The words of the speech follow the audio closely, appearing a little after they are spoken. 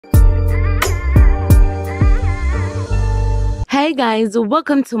Hey guys,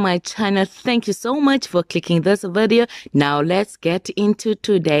 welcome to my channel. Thank you so much for clicking this video. Now let's get into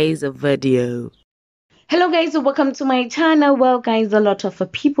today's video. Hello guys, welcome to my channel. Well guys, a lot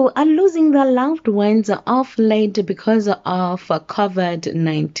of people are losing their loved ones of late because of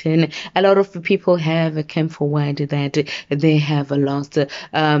COVID-19. A lot of people have come forward that they have lost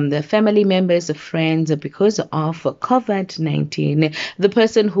their family members, friends because of COVID-19. The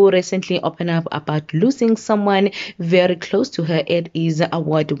person who recently opened up about losing someone very close to her, it is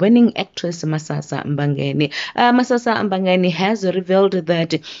award-winning actress Masasa Mbangeni. Masasa Mbangeni has revealed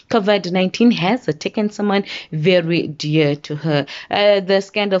that COVID-19 has taken someone very dear to her. The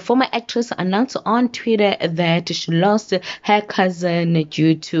scandal former actress announced on Twitter that she lost her cousin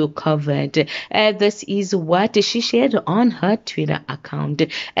due to COVID. This is what she shared on her Twitter account.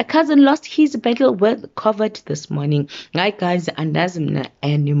 A cousin lost his battle with COVID this morning. Like guys, and doesn't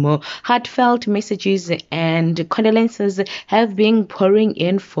anymore. Heartfelt messages and condolences have been pouring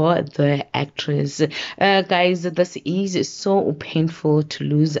in for the actress. Guys, this is so painful to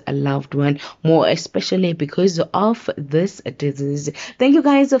lose a loved one, more especially because of this disease. Thank you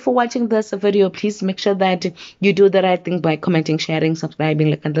guys for watching this video. Please make sure that you do the right thing by commenting, sharing, subscribing,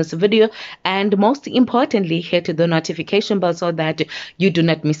 liking this video, and most importantly, hit the notification bell so that you do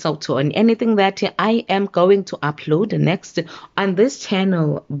not miss out on anything that I am going to upload next on this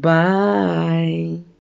channel. Bye.